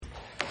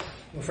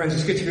Well, friends,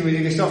 it's good to be with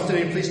you this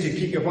afternoon. Please do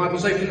keep your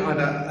Bibles open,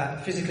 either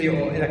physically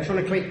or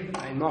electronically,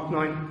 in Mark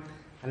 9.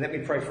 And let me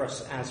pray for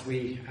us as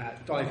we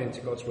dive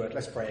into God's Word.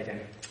 Let's pray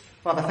again.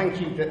 Father,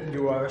 thank you that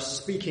you are a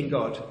speaking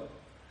God.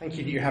 Thank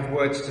you that you have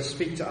words to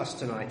speak to us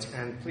tonight.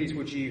 And please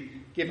would you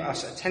give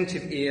us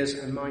attentive ears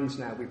and minds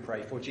now, we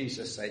pray, for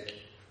Jesus' sake.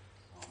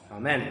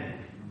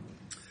 Amen.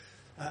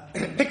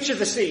 Picture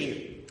the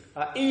scene.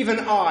 Eve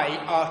and I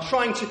are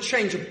trying to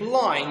change a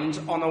blind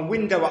on a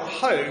window at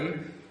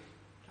home,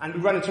 and we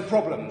run into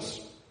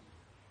problems.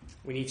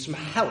 We need some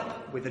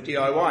help with the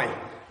DIY.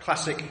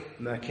 Classic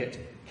Merkit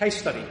case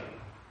study.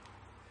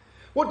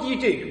 What do you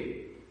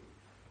do?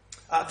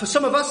 For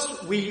some of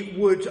us, we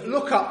would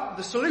look up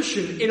the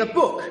solution in a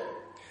book.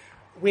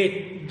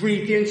 We'd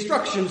read the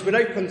instructions, we'd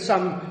open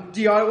some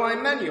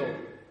DIY manual.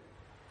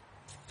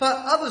 For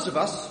others of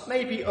us,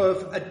 maybe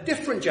of a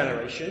different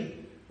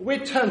generation,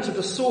 we'd turn to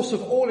the source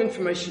of all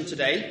information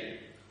today,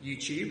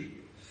 YouTube,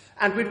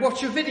 and we'd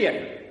watch a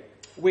video.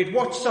 We'd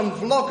watch some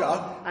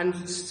vlogger and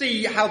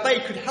see how they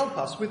could help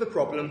us with the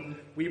problem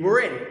we were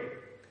in.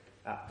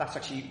 That's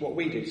actually what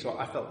we did, so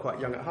I felt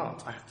quite young at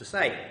heart, I have to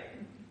say.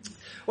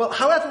 Well,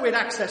 however we'd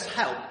access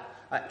help,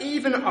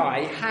 Eve and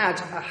I had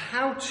a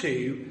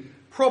how-to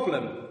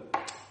problem.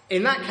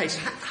 In that case,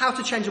 how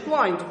to change a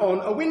blind on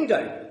a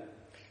window.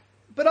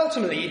 But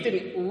ultimately, it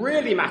didn't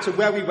really matter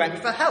where we went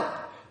for help.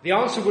 The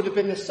answer would have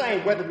been the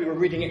same whether we were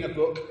reading it in a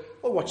book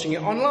or watching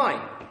it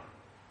online.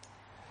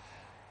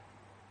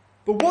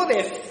 But what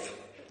if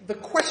the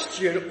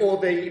question or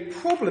the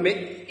problem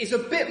is a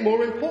bit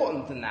more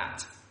important than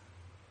that?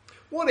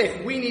 What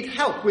if we need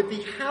help with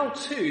the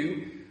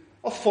how-to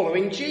of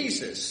following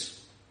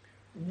Jesus?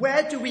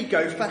 Where do we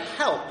go for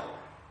help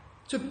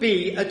to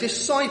be a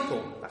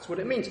disciple? That's what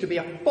it means, to be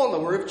a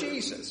follower of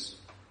Jesus.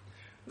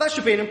 That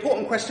should be an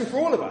important question for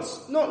all of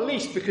us, not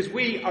least because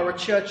we are a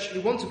church who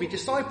want to be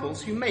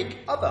disciples who make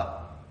other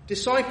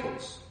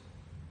disciples.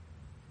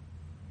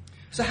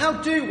 So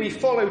how do we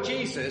follow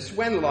Jesus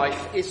when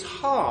life is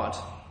hard?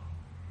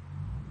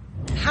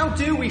 How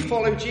do we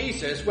follow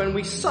Jesus when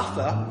we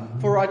suffer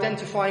for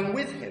identifying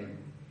with him?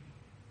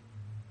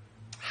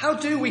 How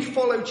do we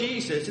follow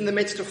Jesus in the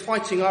midst of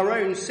fighting our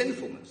own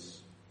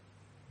sinfulness?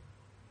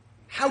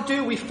 How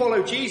do we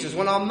follow Jesus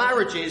when our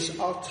marriages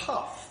are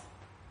tough?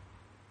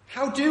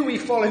 How do we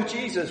follow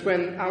Jesus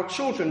when our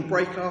children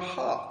break our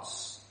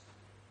hearts?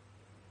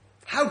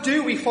 How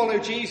do we follow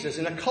Jesus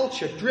in a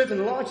culture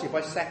driven largely by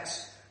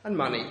sex and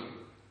money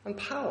and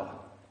power?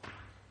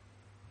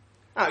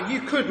 Now,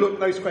 you could look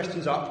those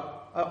questions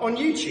up on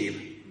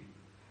YouTube.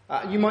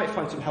 You might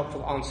find some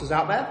helpful answers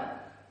out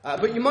there,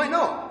 but you might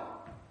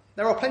not.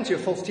 There are plenty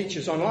of false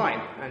teachers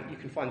online, and you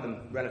can find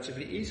them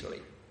relatively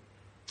easily.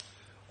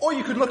 Or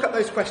you could look up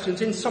those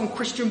questions in some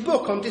Christian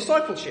book on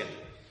discipleship.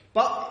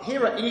 But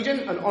here at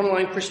Eden, an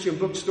online Christian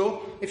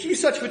bookstore, if you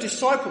search for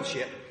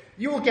discipleship,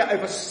 you will get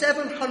over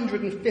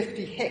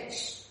 750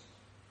 hits.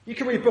 You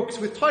can read books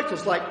with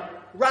titles like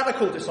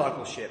Radical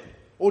Discipleship,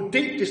 or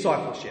Deep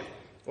Discipleship,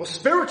 or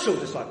Spiritual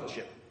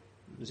Discipleship,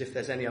 as if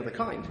there's any other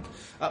kind,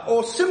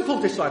 or Simple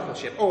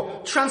Discipleship,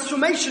 or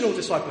Transformational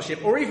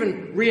Discipleship, or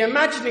even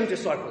Reimagining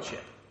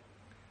Discipleship.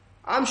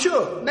 I'm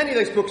sure many of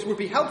those books would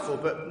be helpful,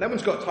 but no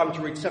one's got time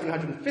to read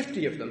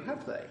 750 of them,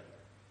 have they?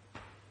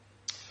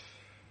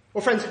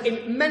 Well, friends,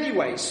 in many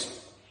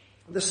ways,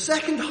 the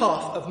second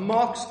half of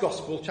Mark's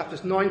Gospel,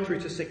 chapters 9 through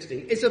to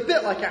 16, is a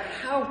bit like a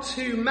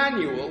how-to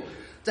manual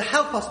to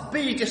help us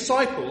be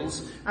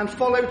disciples and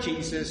follow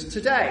Jesus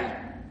today.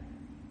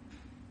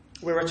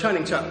 We're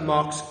returning to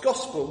Mark's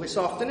Gospel this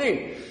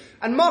afternoon.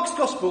 And Mark's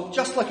Gospel,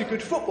 just like a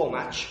good football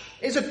match,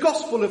 is a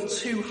gospel of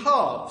two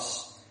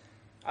halves.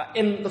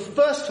 In the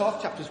first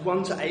half, chapters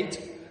 1 to 8,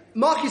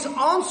 Mark is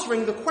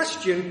answering the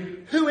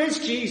question, who is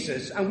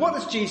Jesus and what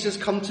has Jesus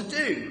come to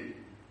do?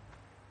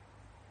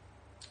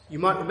 You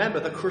might remember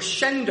the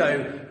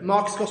crescendo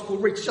Mark's Gospel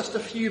reached just a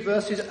few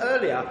verses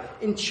earlier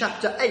in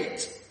chapter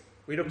 8.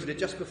 We looked at it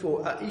just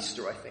before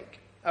Easter, I think,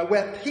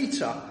 where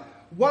Peter,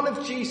 one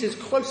of Jesus'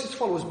 closest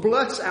followers,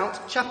 blurts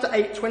out, chapter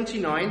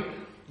 8:29,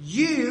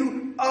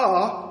 "You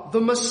are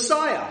the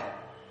Messiah,"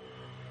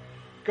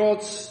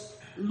 God's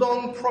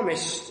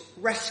long-promised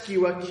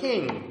rescuer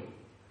king,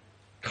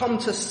 come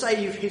to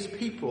save his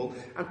people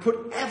and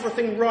put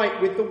everything right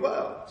with the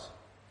world.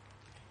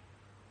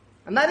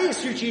 And that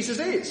is who Jesus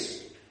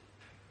is.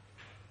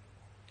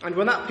 And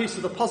when that piece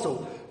of the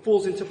puzzle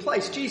falls into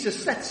place,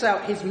 Jesus sets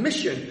out his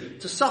mission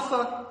to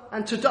suffer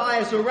and to die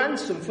as a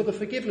ransom for the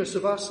forgiveness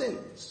of our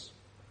sins.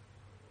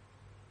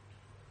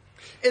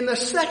 In the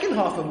second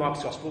half of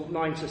Mark's Gospel,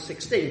 9 to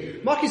 16,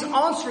 Mark is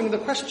answering the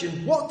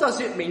question, what does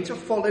it mean to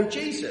follow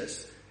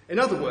Jesus? In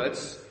other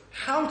words,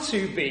 how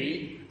to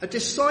be a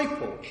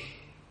disciple.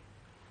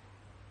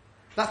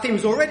 That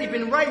theme's already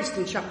been raised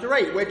in chapter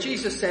 8, where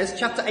Jesus says,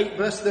 chapter 8,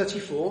 verse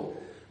 34,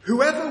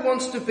 "Whoever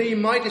wants to be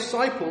my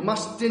disciple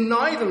must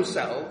deny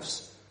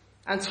themselves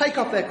and take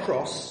up their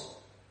cross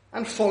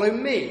and follow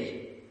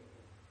me."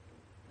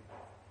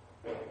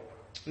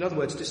 In other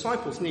words,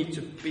 disciples need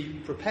to be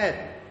prepared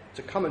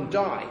to come and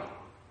die.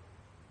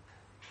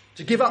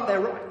 to give up their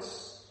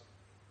rights,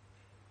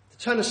 to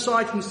turn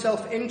aside from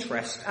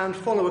self-interest and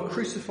follow a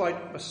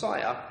crucified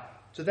Messiah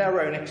to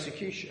their own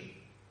execution.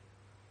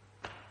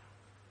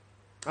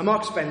 And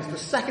Mark spends the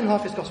second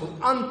half of his gospel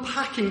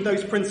unpacking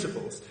those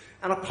principles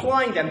and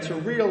applying them to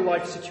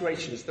real-life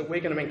situations that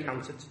we're going to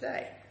encounter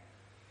today.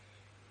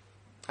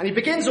 And he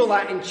begins all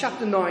that in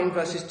chapter 9,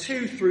 verses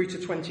 2 through to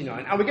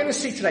 29. And we're going to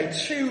see today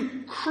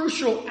two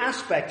crucial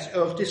aspects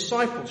of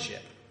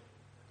discipleship.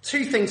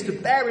 Two things to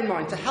bear in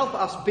mind to help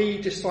us be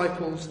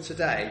disciples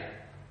today.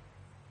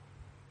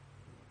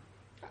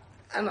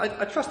 And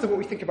I trust that what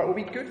we think about will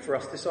be good for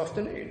us this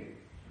afternoon.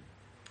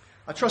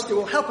 I trust it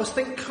will help us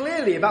think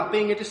clearly about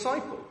being a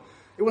disciple.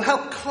 It will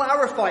help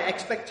clarify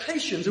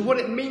expectations of what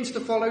it means to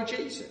follow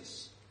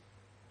Jesus.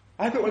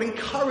 I hope it will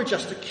encourage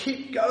us to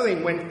keep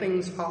going when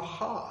things are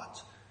hard.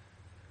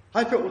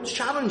 I hope it will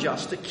challenge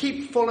us to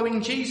keep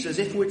following Jesus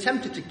if we're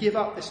tempted to give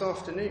up this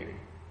afternoon.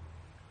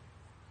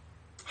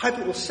 I hope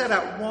it will set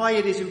out why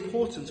it is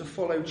important to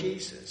follow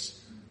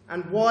Jesus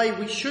and why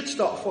we should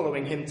start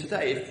following him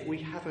today if we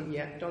haven't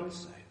yet done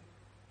so.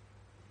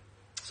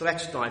 So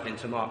let's dive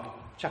into Mark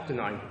chapter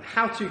 9,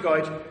 how-to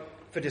guide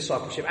for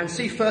discipleship, and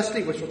see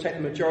firstly, which will take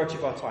the majority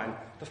of our time,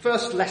 the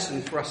first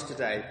lesson for us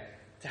today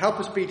to help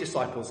us be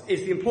disciples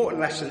is the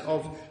important lesson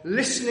of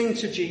listening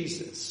to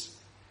Jesus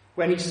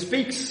when he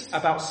speaks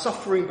about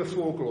suffering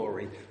before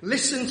glory.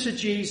 Listen to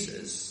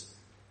Jesus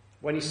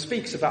when he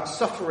speaks about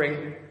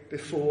suffering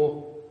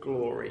before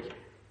glory.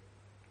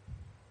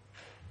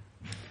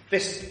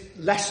 This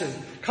lesson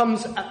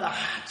comes at the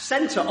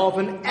centre of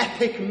an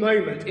epic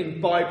moment in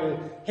Bible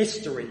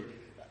history.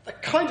 The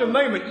kind of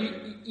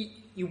moment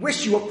you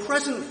wish you were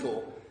present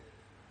for.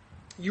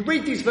 You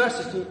read these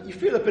verses and you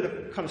feel a bit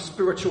of kind of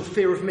spiritual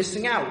fear of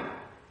missing out.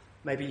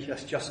 Maybe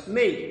that's just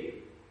me.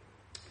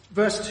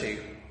 Verse 2.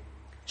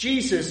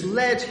 Jesus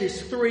led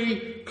his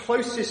 3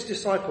 closest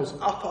disciples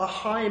up a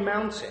high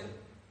mountain.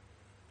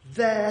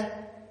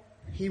 There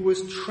he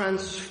was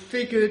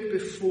transfigured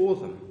before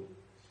them.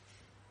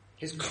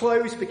 His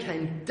clothes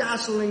became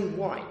dazzling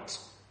white,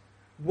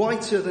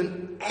 whiter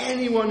than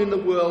anyone in the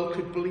world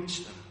could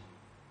bleach them.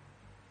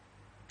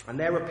 And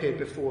there appeared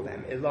before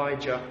them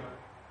Elijah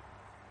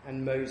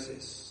and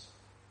Moses.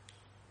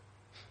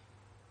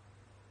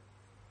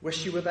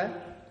 Wish you were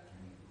there?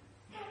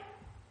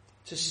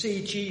 To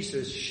see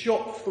Jesus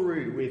shot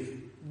through with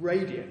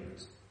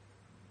radiant,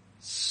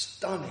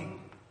 stunning,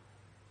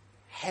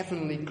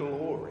 heavenly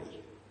glory.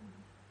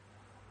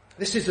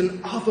 This is an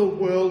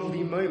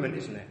otherworldly moment,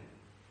 isn't it?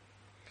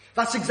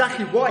 That's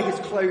exactly why his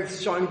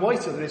clothes shine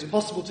whiter than it's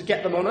possible to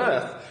get them on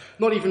earth.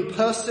 Not even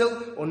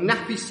Persil or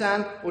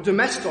Napisan or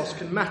Domestos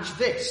can match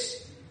this.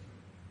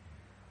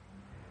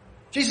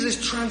 Jesus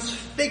is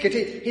transfigured.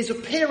 His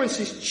appearance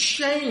is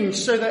changed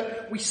so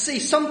that we see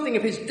something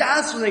of his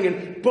dazzling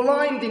and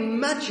blinding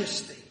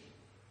majesty.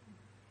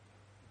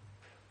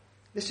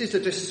 This is a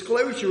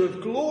disclosure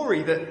of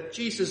glory that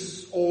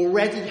Jesus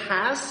already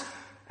has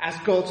as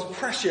God's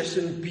precious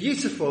and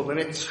beautiful and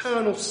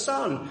eternal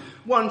Son,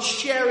 one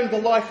sharing the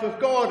life of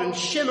God and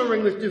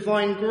shimmering with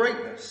divine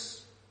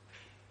greatness.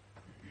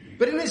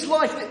 But in his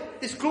life,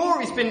 this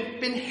glory's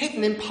been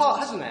hidden in part,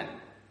 hasn't it?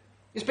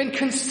 It's been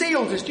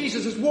concealed as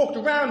Jesus has walked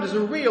around as a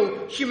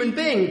real human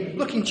being,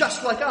 looking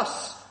just like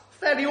us,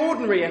 fairly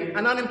ordinary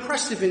and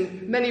unimpressive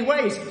in many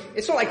ways.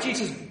 It's not like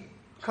Jesus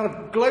kind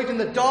of glowed in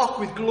the dark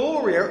with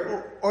glory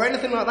or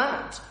anything like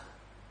that.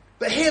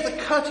 But here the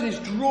curtain is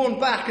drawn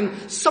back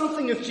and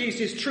something of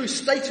Jesus' true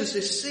status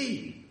is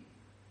seen.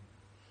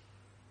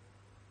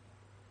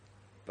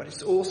 But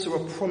it's also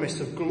a promise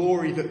of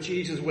glory that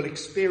Jesus will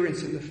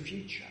experience in the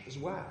future as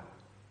well.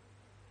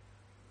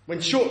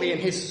 When shortly in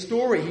his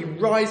story he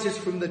rises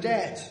from the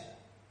dead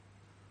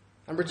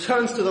and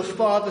returns to the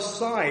Father's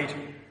side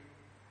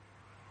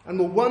and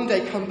will one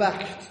day come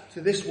back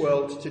to this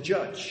world to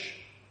judge.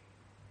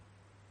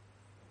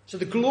 So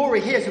the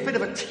glory here is a bit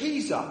of a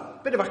teaser, a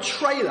bit of a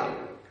trailer,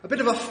 a bit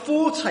of a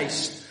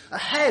foretaste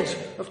ahead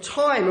of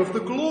time of the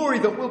glory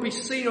that will be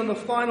seen on the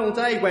final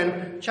day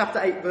when, chapter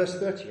 8, verse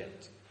 38,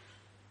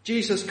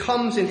 Jesus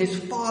comes in his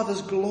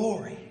Father's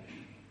glory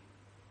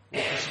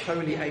with his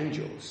holy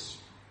angels.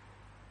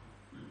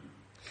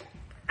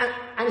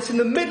 And it's in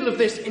the middle of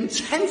this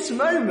intense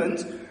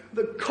moment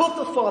that God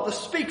the Father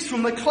speaks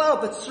from the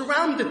cloud that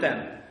surrounded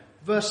them.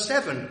 Verse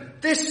 7,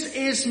 "This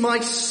is my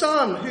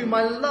Son whom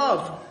I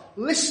love.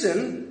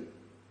 Listen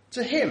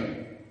to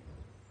him."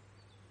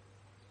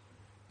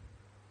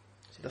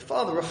 The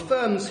Father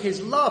affirms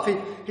his love,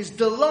 his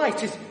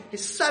delight,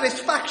 his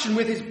satisfaction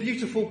with his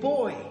beautiful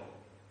boy.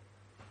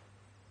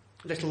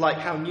 A little like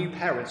how new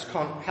parents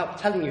can't help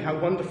telling you how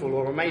wonderful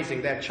or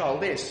amazing their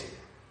child is.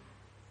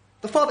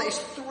 The Father is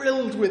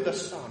thrilled with the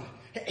Son,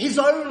 his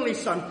only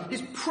Son,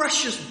 his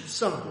precious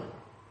Son.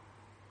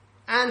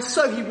 And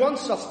so he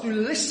wants us to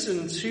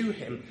listen to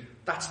him.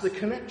 That's the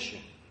connection.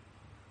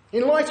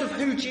 In light of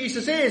who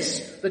Jesus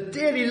is, the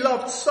dearly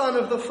loved Son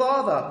of the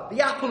Father,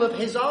 the apple of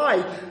his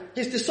eye,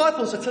 his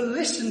disciples are to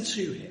listen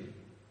to him.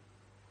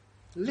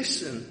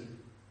 Listen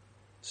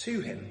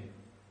to him.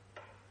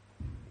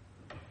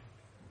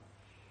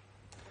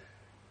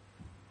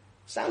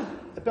 Sound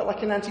a bit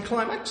like an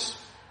anticlimax?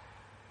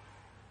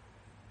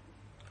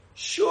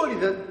 Surely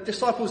the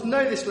disciples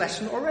know this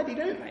lesson already,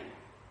 don't they?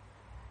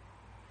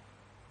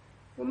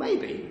 Well,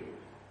 maybe.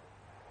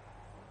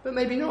 But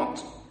maybe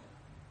not.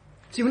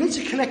 See, we need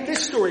to connect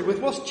this story with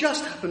what's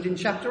just happened in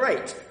chapter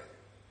 8.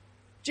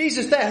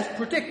 Jesus there has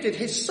predicted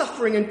his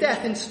suffering and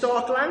death in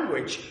stark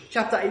language.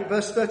 Chapter 8,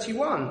 verse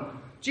 31.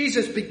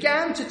 Jesus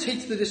began to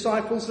teach the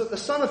disciples that the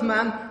Son of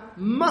Man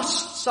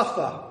must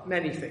suffer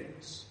many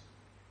things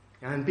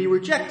and be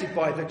rejected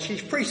by the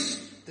chief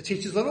priests, the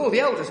teachers of the law, the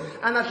elders,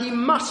 and that he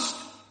must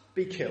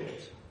be killed.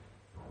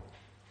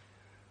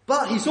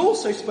 But he's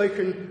also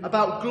spoken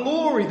about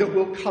glory that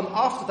will come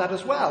after that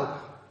as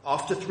well.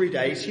 After 3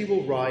 days, he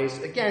will rise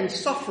again,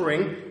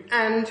 suffering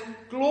and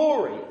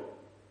glory.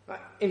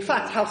 In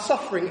fact, how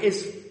suffering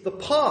is the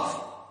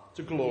path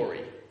to glory.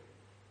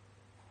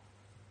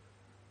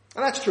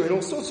 And that's true in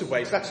all sorts of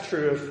ways. That's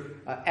true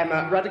of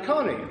Emma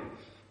Raducanu.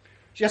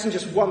 She hasn't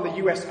just won the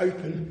US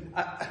Open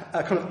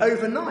kind of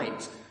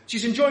overnight.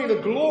 She's enjoying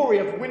the glory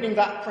of winning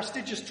that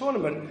prestigious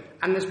tournament,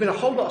 and there's been a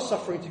whole lot of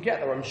suffering to get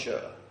there, I'm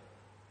sure.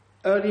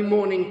 Early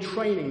morning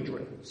training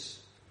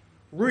drills,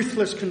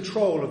 ruthless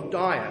control of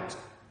diet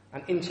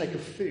and intake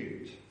of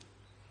food.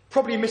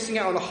 Probably missing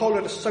out on a whole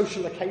lot of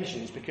social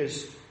occasions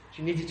because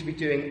she needed to be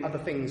doing other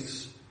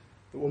things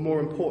that were more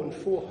important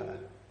for her.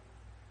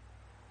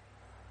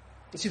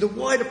 You see, the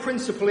wider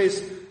principle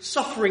is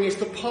suffering is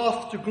the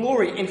path to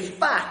glory. In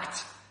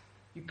fact,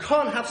 you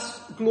can't have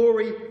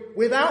glory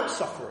without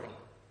suffering.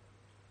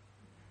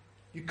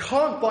 You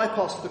can't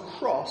bypass the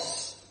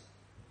cross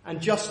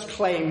and just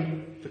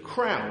claim the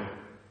crown.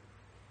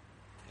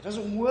 It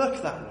doesn't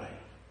work that way.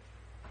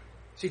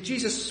 See,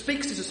 Jesus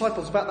speaks to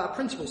disciples about that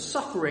principle,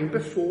 suffering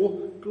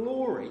before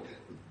glory.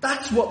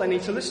 That's what they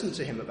need to listen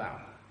to him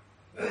about.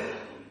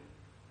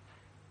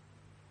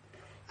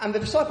 And the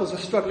disciples are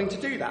struggling to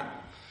do that.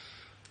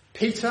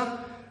 Peter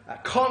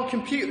can't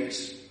compute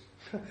this.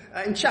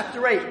 In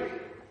chapter 8,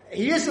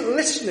 he isn't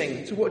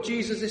listening to what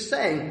Jesus is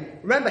saying.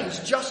 Remember, he's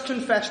just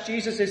confessed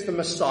Jesus is the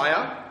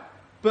Messiah.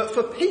 But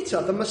for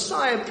Peter, the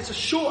Messiah is a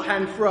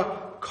shorthand for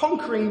a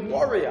conquering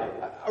warrior,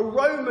 a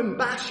Roman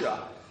basher,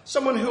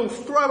 someone who'll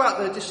throw out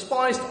the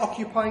despised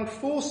occupying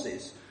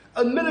forces,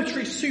 a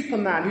military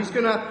superman who's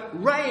going to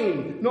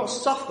reign, not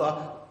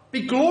suffer,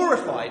 be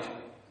glorified,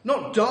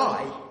 not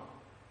die.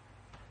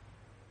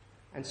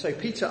 And so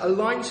Peter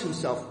aligns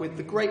himself with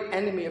the great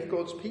enemy of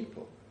God's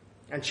people.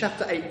 And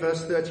chapter 8,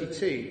 verse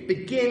 32,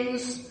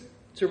 begins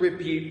to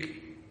rebuke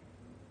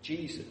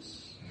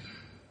Jesus.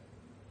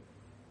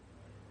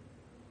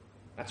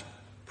 That's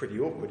pretty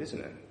awkward,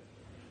 isn't it?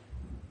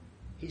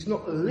 He's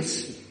not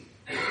listening.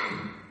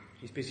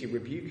 He's busy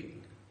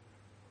rebuking.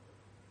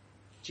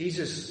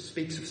 Jesus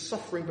speaks of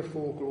suffering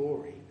before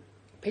glory.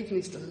 Peter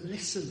needs to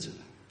listen to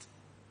that.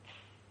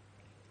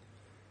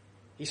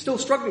 He's still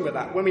struggling with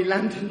that when we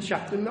land in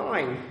chapter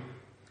 9.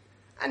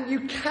 And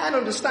you can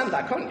understand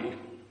that, can't you?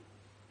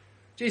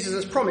 Jesus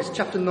has promised,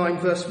 chapter 9,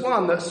 verse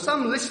 1, that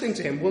some listening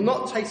to him will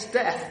not taste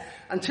death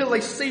until they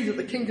see that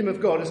the kingdom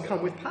of God has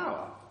come with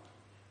power.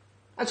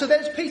 And so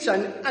there's Peter,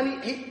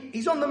 and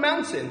he's on the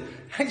mountain.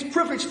 He's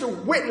privileged to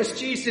witness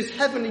Jesus'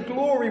 heavenly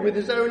glory with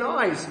his own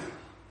eyes.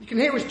 You can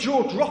hear his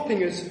jaw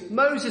dropping as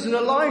Moses and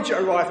Elijah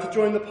arrive to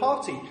join the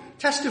party,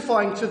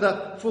 testifying to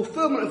the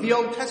fulfillment of the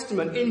Old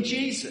Testament in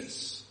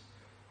Jesus.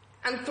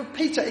 And for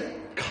Peter,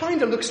 it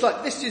kind of looks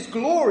like this is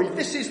glory,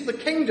 this is the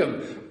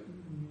kingdom.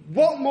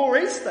 What more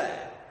is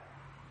there?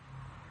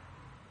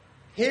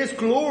 Here's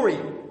glory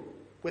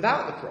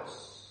without the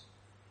cross.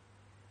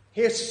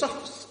 Here's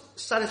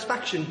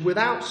satisfaction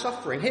without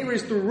suffering. Here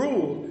is the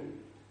rule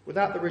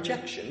without the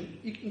rejection.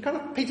 You can kind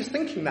of, Peter's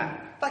thinking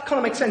that. That kind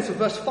of makes sense of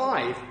verse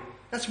 5.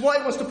 That's why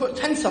he wants to put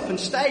tents up and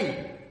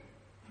stay.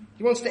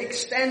 He wants to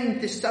extend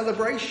this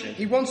celebration.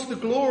 He wants the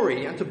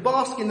glory and to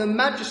bask in the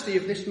majesty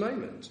of this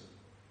moment.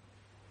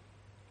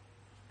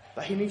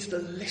 But he needs to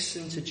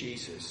listen to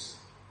Jesus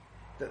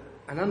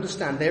and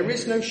understand there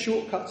is no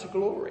shortcut to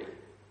glory.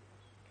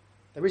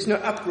 There is no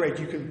upgrade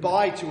you can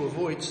buy to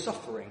avoid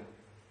suffering.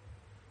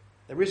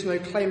 There is no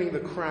claiming the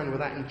crown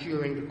without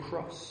enduring the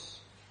cross.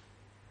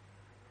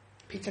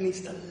 Peter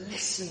needs to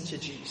listen to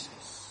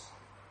Jesus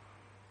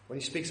when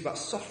he speaks about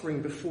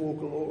suffering before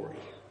glory.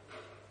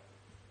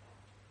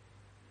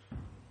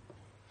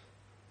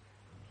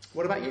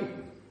 What about you?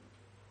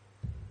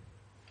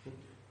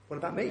 What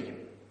about me?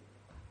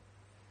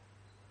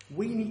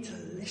 We need to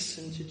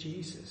listen to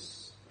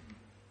Jesus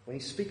when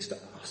he speaks to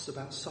us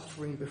about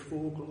suffering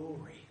before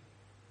glory.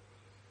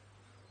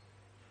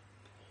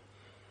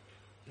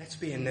 Let's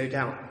be in no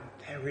doubt,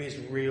 there is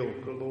real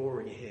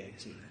glory here,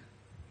 isn't there?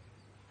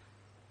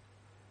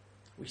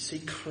 We see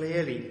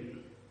clearly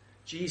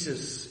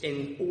Jesus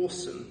in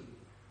awesome,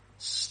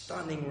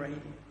 stunning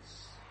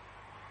radiance.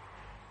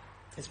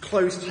 His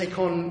clothes take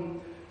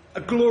on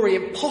a glory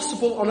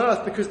impossible on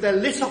earth because they're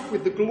lit up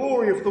with the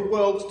glory of the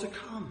world to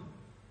come.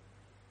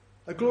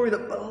 A glory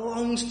that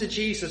belongs to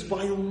Jesus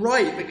by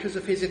right because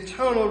of his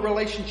eternal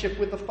relationship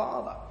with the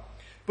Father.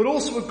 but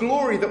also a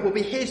glory that will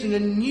be his in a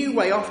new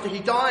way after he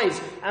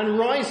dies and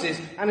rises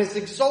and is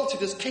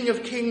exalted as King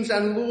of Kings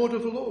and Lord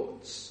of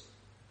Lords.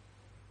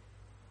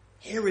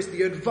 Here is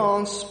the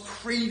advanced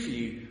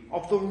preview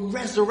of the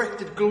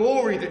resurrected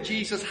glory that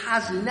Jesus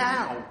has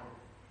now,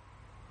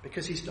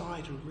 because he's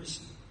died and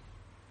risen.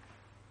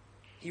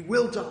 He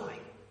will die.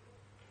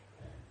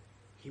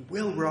 He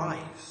will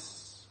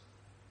rise.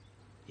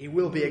 He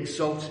will be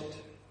exalted.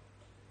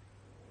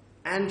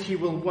 And he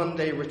will one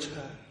day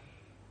return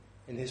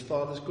in his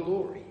Father's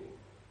glory.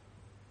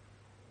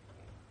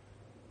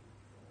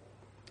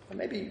 And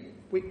maybe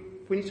we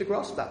need to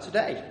grasp that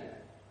today.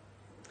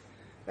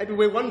 Maybe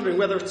we're wondering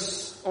whether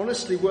it's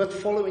honestly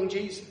worth following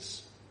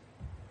Jesus,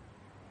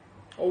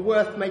 or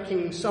worth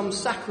making some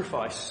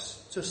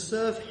sacrifice to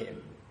serve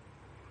him.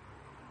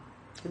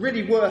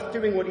 Really worth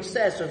doing what he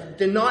says of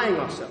denying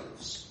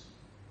ourselves,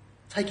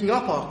 taking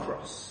up our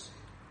cross,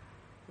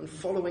 and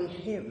following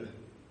him.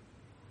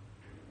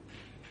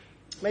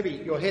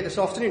 Maybe you're here this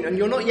afternoon and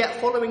you're not yet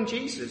following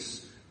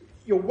Jesus.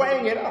 You're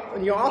weighing it up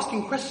and you're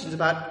asking questions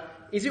about,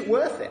 is it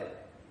worth it?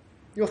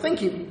 You're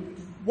thinking,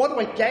 what do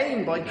I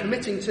gain by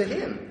committing to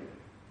him?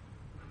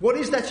 What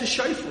is there to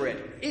show for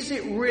it? Is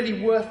it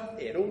really worth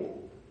it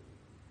all?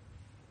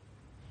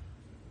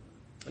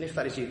 And if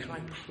that is you, can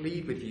I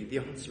plead with you? The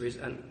answer is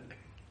an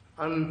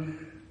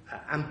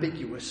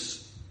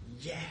unambiguous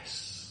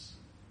yes.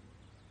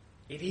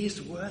 It is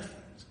worth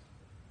it.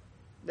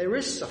 There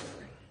is suffering.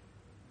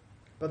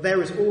 But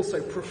there is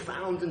also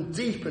profound and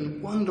deep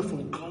and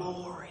wonderful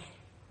glory.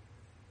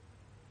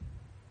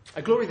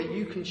 A glory that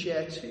you can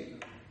share too.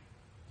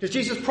 Because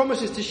Jesus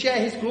promises to share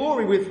his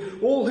glory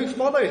with all who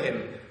follow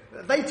him.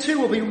 They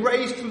too will be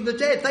raised from the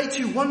dead. They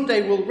too one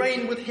day will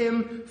reign with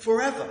him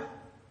forever.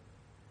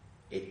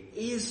 It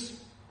is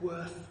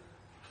worth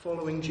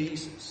following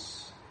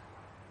Jesus.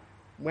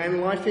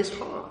 When life is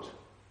hard,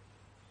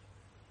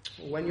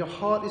 or when your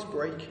heart is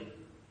breaking,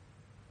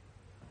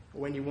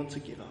 or when you want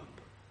to give up.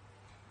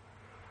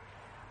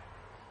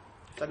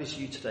 If that is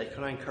you today,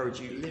 can I encourage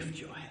you, lift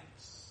your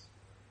heads,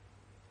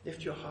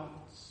 lift your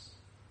hearts,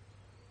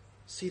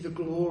 see the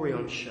glory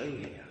on show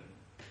here.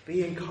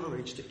 Be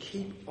encouraged to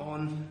keep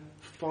on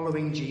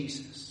following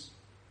Jesus.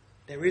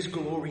 There is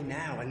glory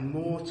now and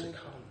more to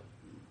come.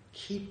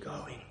 Keep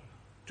going.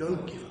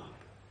 Don't give up.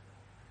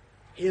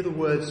 Hear the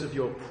words of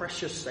your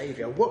precious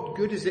Saviour. What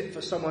good is it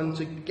for someone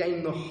to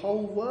gain the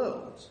whole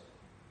world,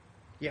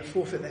 yet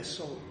forfeit their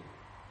soul?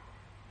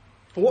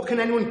 For what can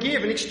anyone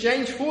give in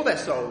exchange for their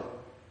soul?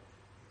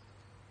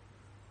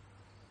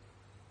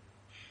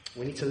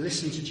 We need to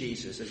listen to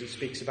Jesus as he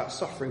speaks about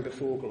suffering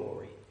before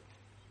glory.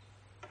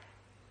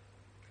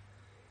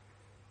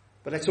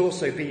 But let's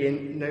also be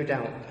in no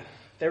doubt,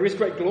 there is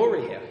great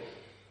glory here.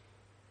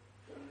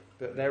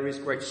 But there is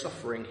great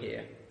suffering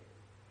here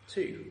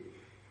too.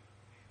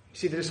 You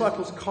see, the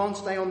disciples can't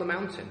stay on the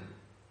mountain.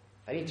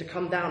 They need to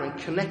come down and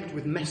connect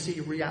with messy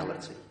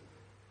reality.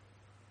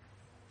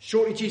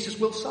 Shortly Jesus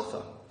will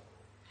suffer.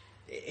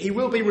 He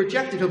will be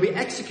rejected. He'll be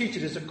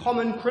executed as a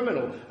common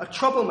criminal, a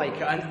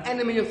troublemaker, an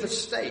enemy of the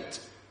state.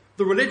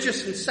 The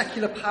religious and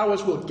secular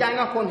powers will gang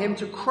up on him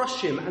to crush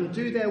him and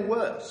do their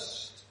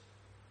worst.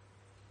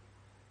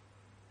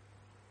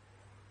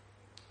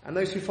 And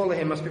those who follow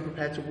him must be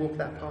prepared to walk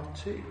that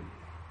path too.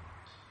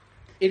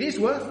 It is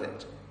worth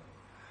it.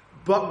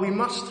 But we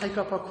must take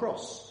up our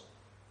cross.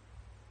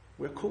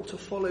 We're called to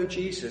follow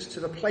Jesus to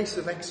the place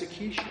of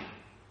execution.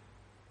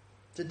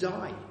 To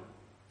die.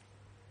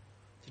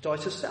 To die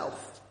to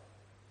self.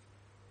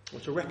 Or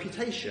to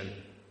reputation.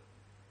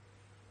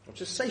 Or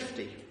to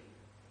safety.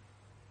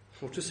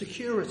 Or to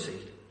security.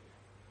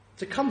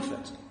 To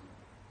comfort.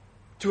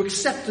 To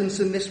acceptance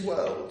in this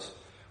world.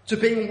 To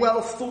being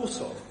well thought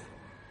of.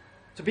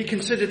 To be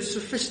considered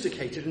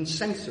sophisticated and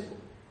sensible.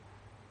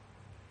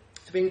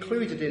 To be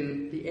included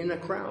in the inner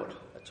crowd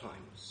at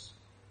times.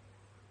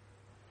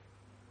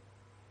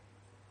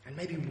 And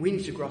maybe we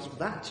need to grasp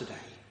that today.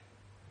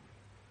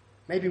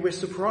 Maybe we're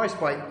surprised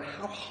by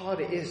how hard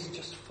it is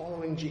just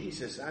following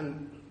Jesus,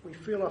 and we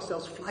feel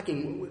ourselves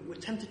flagging. We're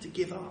tempted to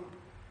give up.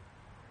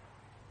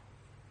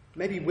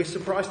 Maybe we're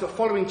surprised that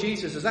following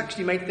Jesus has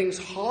actually made things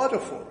harder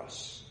for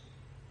us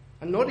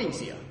and not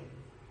easier.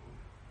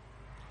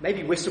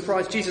 Maybe we're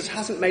surprised Jesus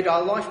hasn't made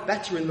our life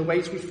better in the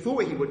ways we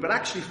thought he would, but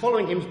actually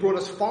following him has brought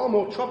us far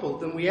more trouble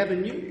than we ever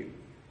knew.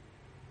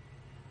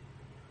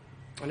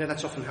 I know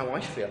that's often how I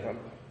feel. I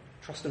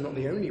trust I'm not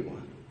the only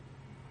one.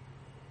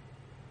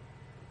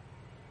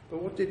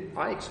 But what did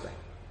I expect?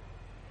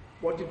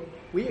 What did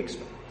we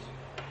expect?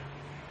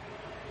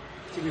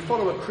 See, we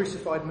follow a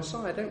crucified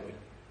Messiah, don't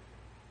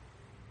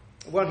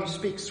we? One who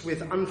speaks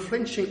with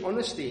unflinching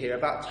honesty here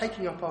about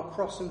taking up our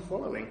cross and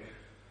following.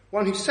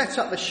 One who sets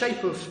up the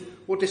shape of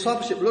what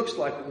discipleship looks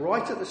like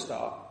right at the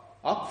start,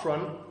 up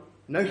front,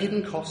 no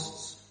hidden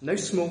costs, no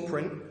small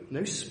print,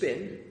 no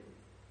spin.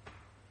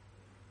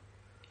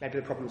 Maybe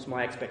the problem is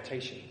my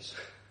expectations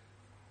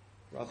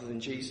rather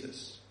than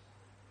Jesus.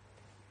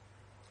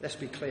 Let's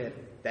be clear,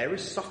 there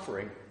is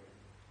suffering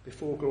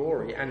before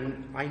glory,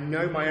 and I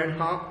know my own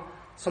heart,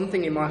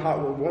 something in my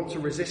heart will want to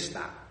resist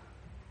that.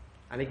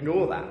 and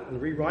ignore that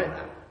and rewrite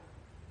that.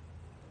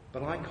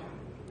 But I can't,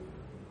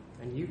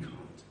 and you can't.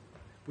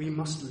 We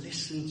must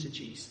listen to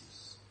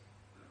Jesus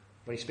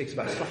when he speaks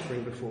about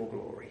suffering before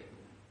glory.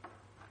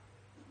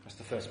 That's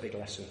the first big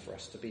lesson for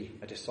us, to be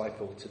a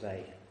disciple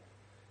today.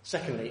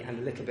 Secondly, and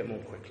a little bit more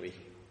quickly,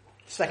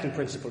 the second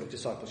principle of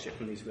discipleship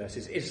from these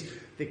verses is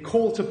the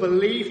call to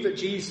believe that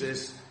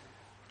Jesus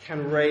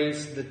can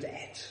raise the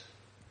dead.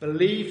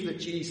 Believe that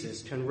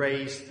Jesus can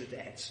raise the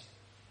dead.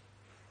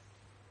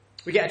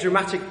 We get a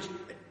dramatic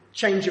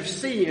change of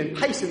scene and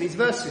pace in these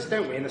verses,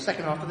 don't we, in the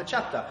second half of the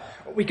chapter?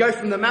 We go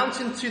from the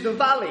mountain to the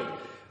valley.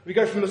 We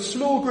go from a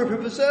small group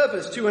of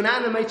observers to an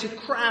animated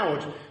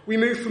crowd. We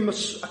move from a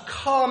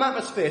calm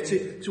atmosphere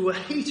to a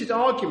heated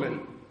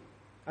argument.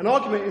 An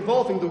argument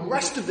involving the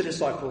rest of the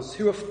disciples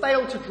who have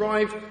failed to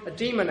drive a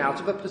demon out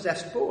of a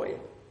possessed boy.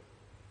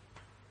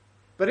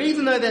 But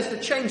even though there's the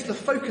change, the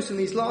focus in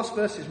these last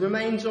verses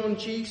remains on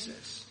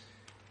Jesus.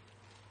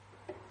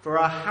 For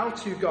our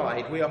how-to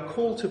guide, we are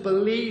called to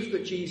believe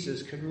that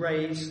Jesus can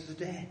raise the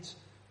dead,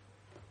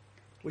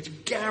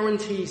 which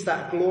guarantees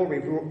that glory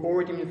we've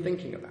already been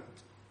thinking about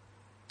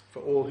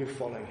for all who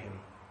follow him.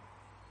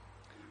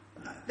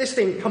 This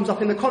thing comes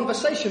up in the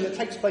conversation that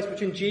takes place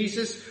between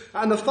Jesus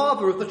and the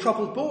father of the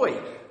troubled boy.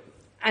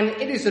 And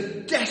it is a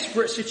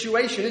desperate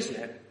situation, isn't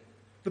it?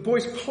 The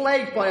boy's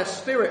plagued by a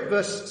spirit,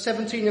 verse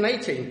 17 and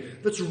 18,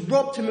 that's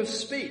robbed him of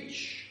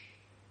speech.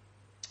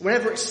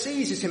 Whenever it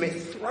seizes him, it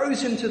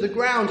throws him to the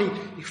ground.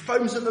 He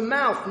foams at the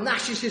mouth,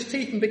 gnashes his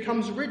teeth and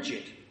becomes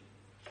rigid.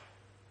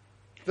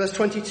 Verse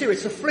 22,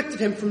 it's afflicted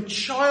him from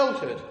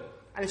childhood,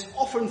 and it's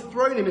often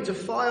thrown him into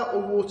fire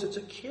or water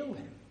to kill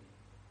him.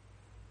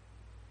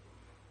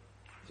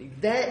 See,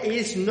 there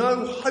is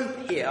no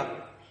hope here,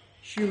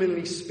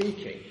 humanly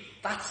speaking.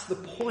 That's the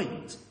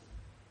point.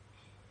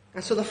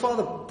 And so the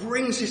father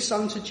brings his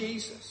son to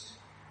Jesus.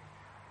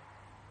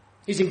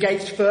 He's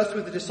engaged first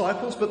with the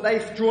disciples, but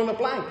they've drawn a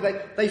blank.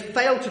 They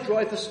failed to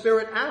drive the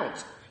spirit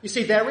out. You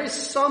see, there is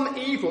some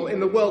evil in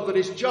the world that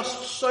is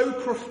just so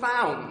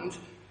profound,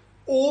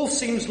 all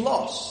seems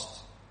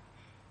lost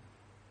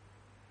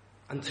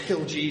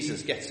until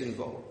Jesus gets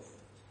involved.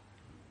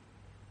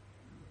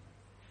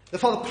 The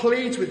father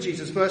pleads with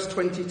Jesus, verse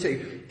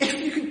 22, if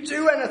you can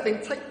do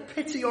anything, take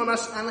pity on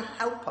us and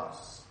help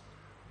us.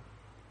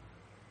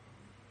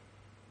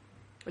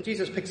 And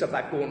Jesus picks up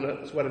that gauntlet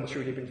that's well and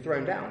truly been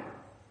thrown down.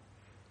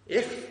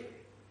 If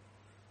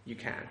you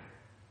can,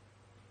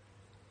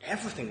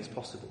 everything is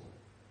possible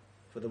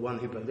for the one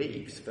who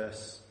believes,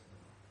 verse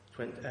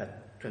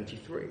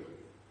 23.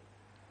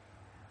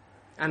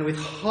 And with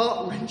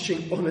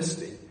heart-wrenching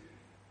honesty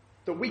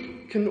that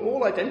we can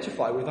all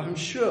identify with, I'm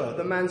sure,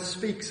 the man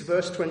speaks,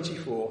 verse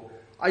 24,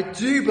 I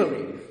do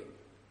believe,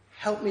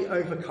 help me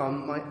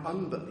overcome my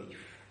unbelief.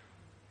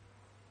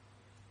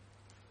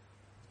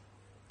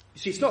 You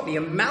see, it's not the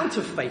amount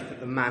of faith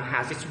that the man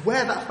has, it's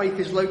where that faith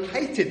is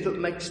located that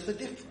makes the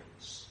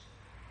difference.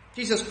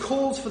 Jesus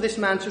calls for this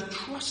man to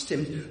trust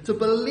him, to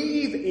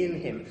believe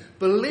in him,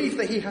 believe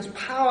that he has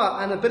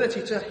power and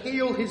ability to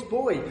heal his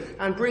boy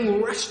and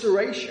bring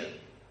restoration.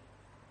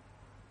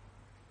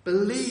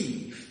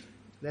 Believe.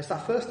 There's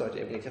that first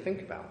idea we need to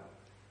think about.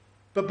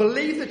 But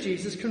believe that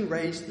Jesus can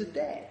raise the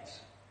dead.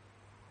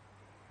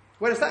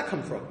 Where does that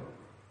come from?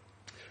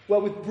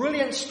 Well, with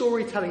brilliant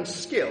storytelling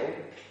skill,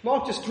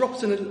 Mark just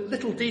drops in a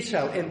little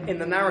detail in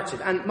the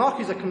narrative. And Mark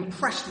is a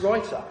compressed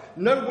writer.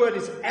 No word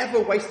is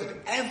ever wasted.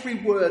 Every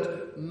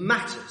word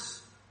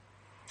matters.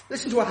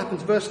 Listen to what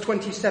happens, verse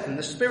 27.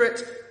 The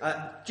spirit,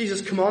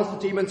 Jesus commands the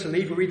demon to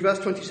leave. We read verse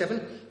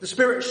 27. The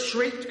spirit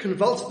shrieked,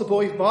 convulsed the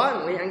boy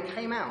violently, and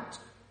came out.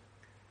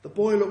 The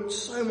boy looked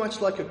so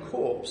much like a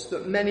corpse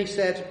that many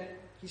said,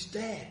 he's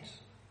dead.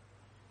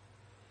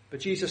 But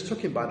Jesus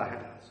took him by the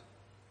hand,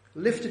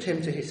 lifted him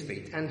to his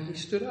feet, and he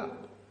stood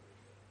up.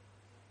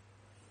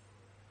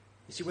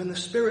 You see, when the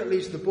spirit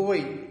leaves the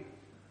boy,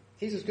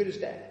 he's as good as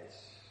dead.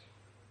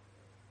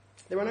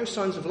 There are no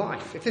signs of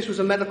life. If this was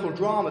a medical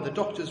drama, the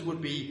doctors would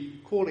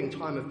be calling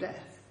time of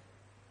death.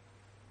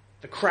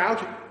 The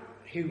crowd,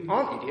 who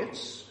aren't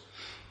idiots,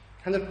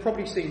 and have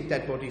probably seen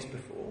dead bodies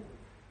before,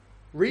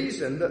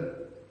 reason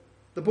that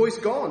the boy's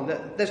gone,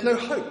 that there's no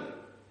hope.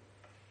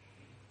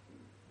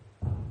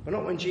 But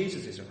not when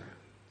Jesus is around.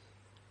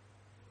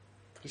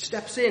 He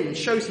steps in and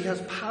shows he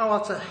has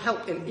power to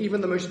help in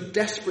even the most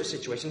desperate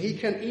situation. He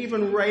can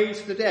even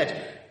raise the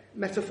dead,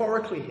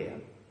 metaphorically here,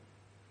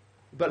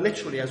 but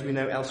literally, as we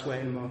know elsewhere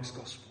in Mark's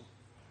Gospel.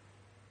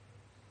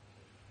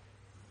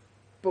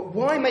 But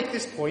why make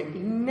this point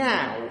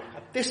now,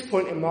 at this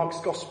point in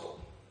Mark's Gospel?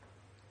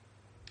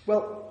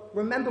 Well,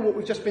 remember what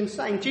we've just been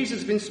saying. Jesus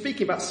has been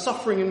speaking about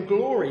suffering and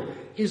glory,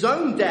 his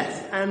own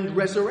death and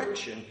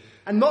resurrection.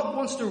 And Mark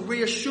wants to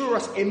reassure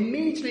us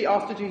immediately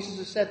after Jesus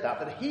has said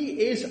that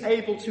he is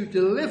able to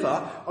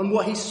deliver on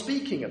what he's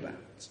speaking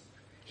about.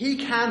 He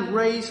can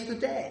raise the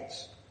dead.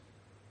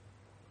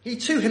 He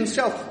too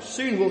himself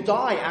soon will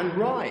die and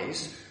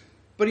rise,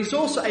 but he's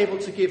also able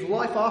to give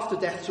life after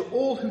death to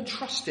all who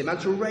trust him and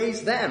to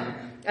raise them.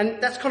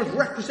 And that's kind of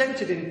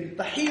represented in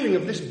the healing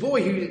of this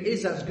boy who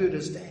is as good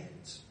as dead.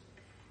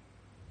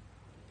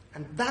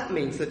 And that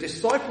means that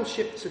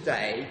discipleship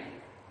today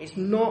is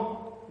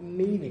not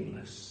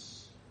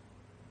meaningless.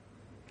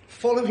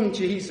 Following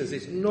Jesus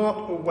is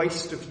not a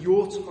waste of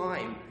your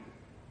time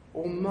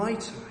or my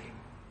time.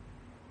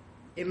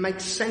 It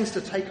makes sense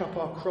to take up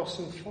our cross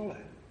and follow.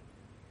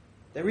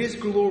 There is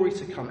glory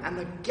to come, and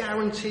the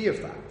guarantee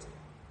of that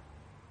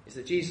is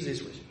that Jesus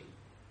is risen.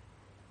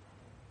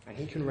 And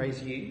he can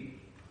raise you,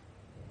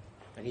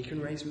 and he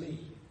can raise me.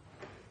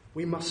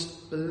 We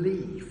must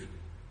believe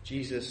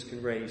Jesus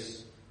can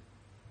raise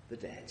the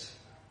dead.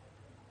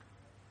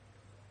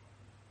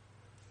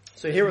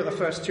 So here are the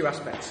first two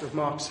aspects of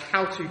Mark's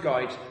how-to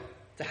guide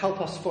to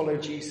help us follow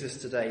Jesus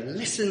today.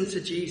 Listen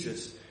to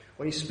Jesus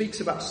when he speaks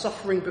about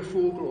suffering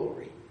before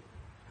glory,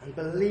 and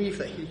believe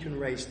that he can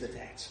raise the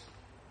dead.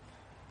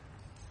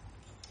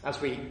 As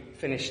we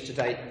finish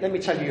today, let me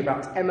tell you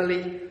about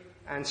Emily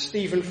and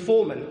Stephen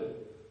Foreman.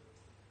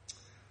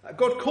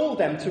 God called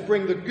them to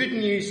bring the good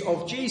news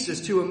of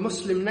Jesus to a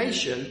Muslim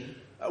nation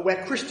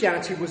where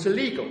Christianity was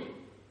illegal.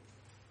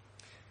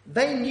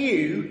 They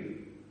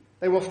knew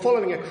they were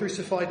following a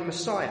crucified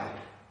Messiah.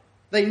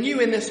 They knew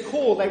in this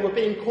call they were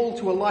being called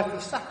to a life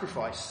of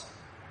sacrifice.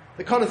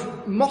 The kind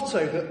of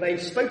motto that they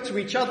spoke to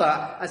each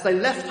other as they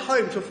left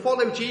home to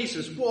follow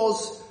Jesus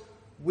was,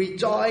 "We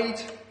died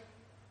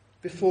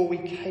before we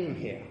came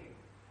here."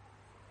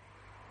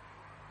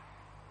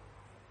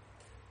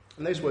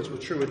 And those words were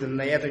truer than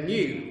they ever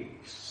knew.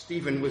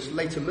 Stephen was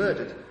later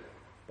murdered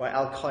by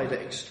Al-Qaeda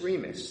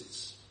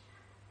extremists.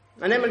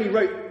 And Emily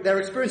wrote their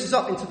experiences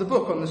up into the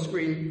book on the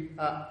screen,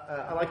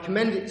 and I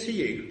commend it to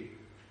you.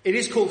 It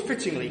is called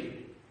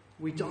fittingly,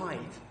 "We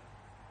died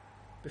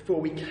before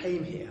we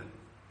came here."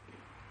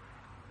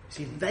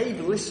 See, they've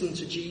listened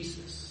to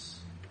Jesus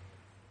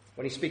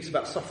when he speaks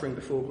about suffering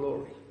before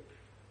glory.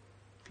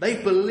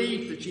 They've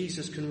believed that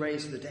Jesus can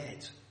raise the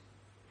dead.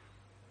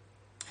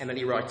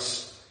 Emily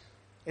writes,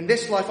 "In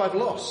this life I've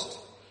lost.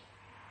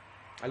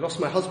 I lost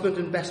my husband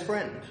and best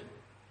friend.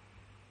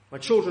 My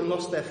children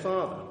lost their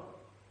father.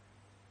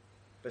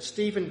 But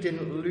Stephen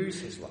didn't lose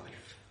his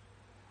life.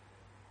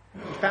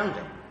 He found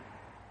it."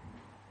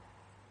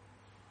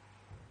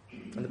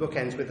 And the book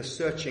ends with a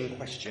searching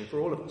question for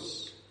all of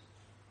us.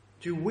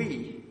 Do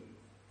we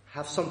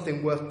have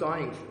something worth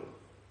dying for,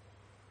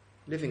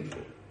 living for,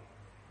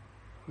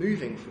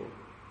 moving for?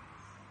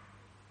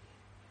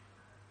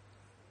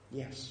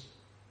 Yes.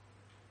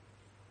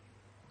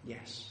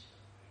 Yes.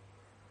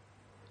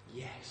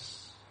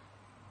 Yes.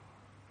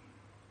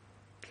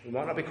 We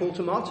might not be called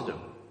to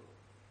martyrdom.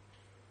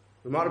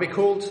 We might not be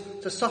called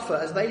to suffer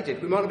as they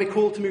did. We might not be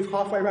called to move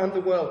halfway around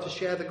the world to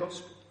share the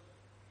gospel.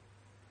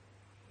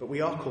 But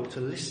we are called to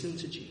listen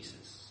to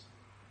Jesus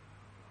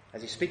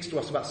as he speaks to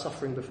us about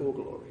suffering before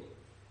glory,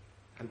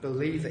 and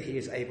believe that he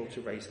is able to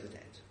raise the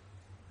dead.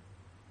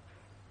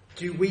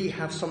 Do we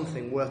have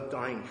something worth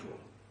dying for,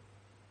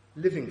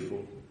 living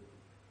for,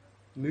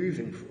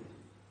 moving for?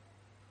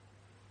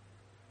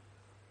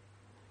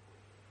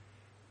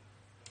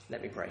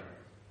 Let me pray.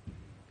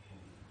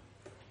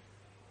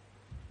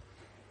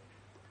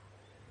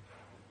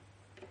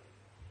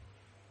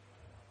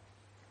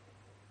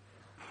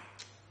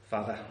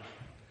 Father,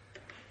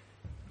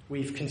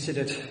 we've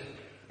considered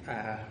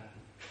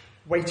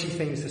weighty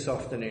things this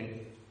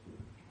afternoon.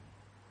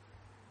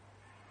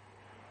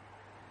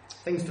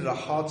 Things that are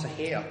hard to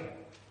hear.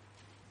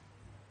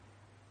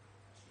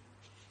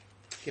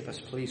 Give us,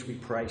 please, we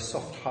pray,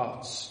 soft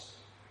hearts.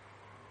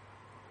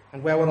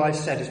 And where what I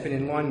said has been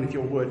in line with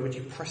your word, would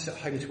you press it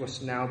home to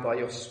us now by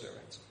your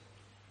Spirit?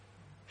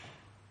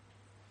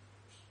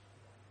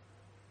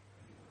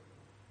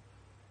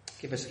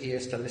 Give us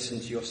ears to listen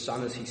to your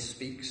Son as he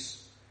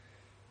speaks.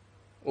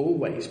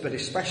 Always, but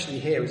especially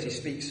here as he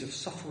speaks of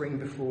suffering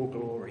before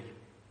glory.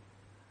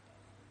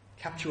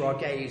 Capture our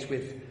gaze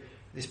with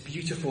this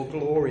beautiful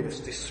glory that's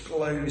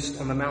disclosed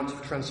on the Mount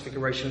of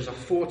Transfiguration as a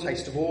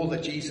foretaste of all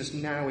that Jesus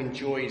now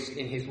enjoys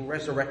in his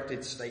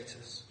resurrected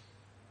status.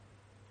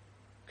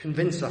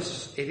 Convince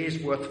us it is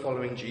worth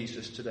following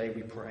Jesus today,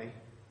 we pray.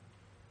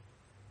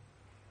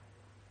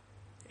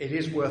 It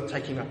is worth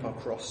taking up our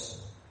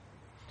cross,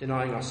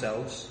 denying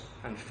ourselves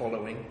and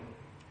following.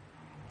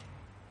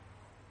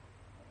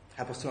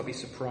 Help us to not be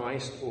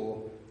surprised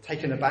or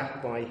taken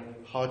aback by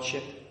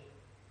hardship,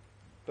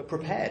 but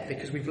prepared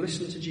because we've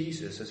listened to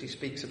Jesus as he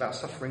speaks about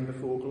suffering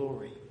before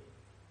glory.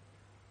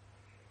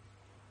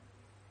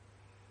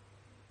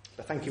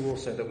 But thank you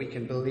also that we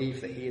can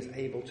believe that he is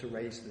able to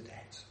raise the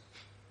dead.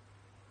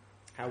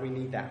 How we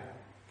need that.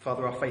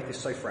 Father, our faith is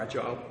so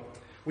fragile.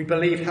 We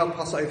believe, help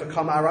us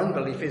overcome our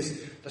unbelief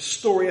is the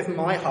story of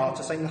my heart,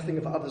 to say nothing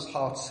of others'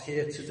 hearts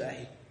here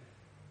today.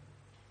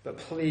 But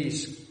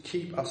please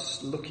keep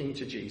us looking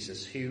to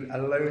Jesus, who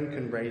alone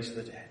can raise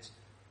the dead,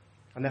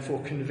 and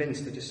therefore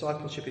convinced that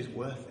discipleship is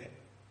worth it.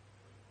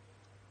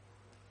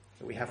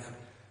 That we have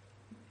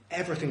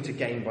everything to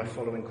gain by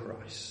following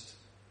Christ,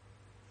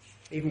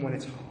 even when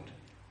it's hard.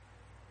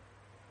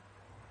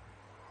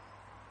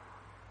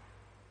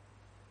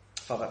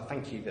 Father,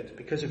 thank you that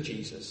because of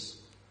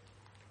Jesus,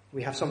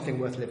 we have something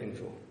worth living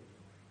for.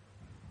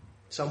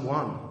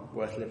 Someone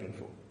worth living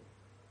for.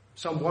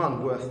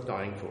 someone worth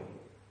dying for,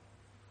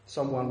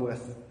 someone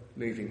worth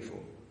moving for.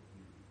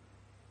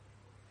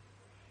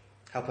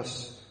 Help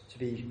us to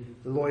be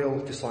loyal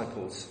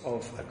disciples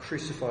of a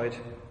crucified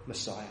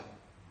Messiah.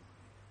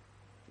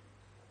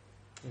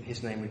 In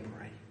his name we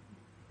pray.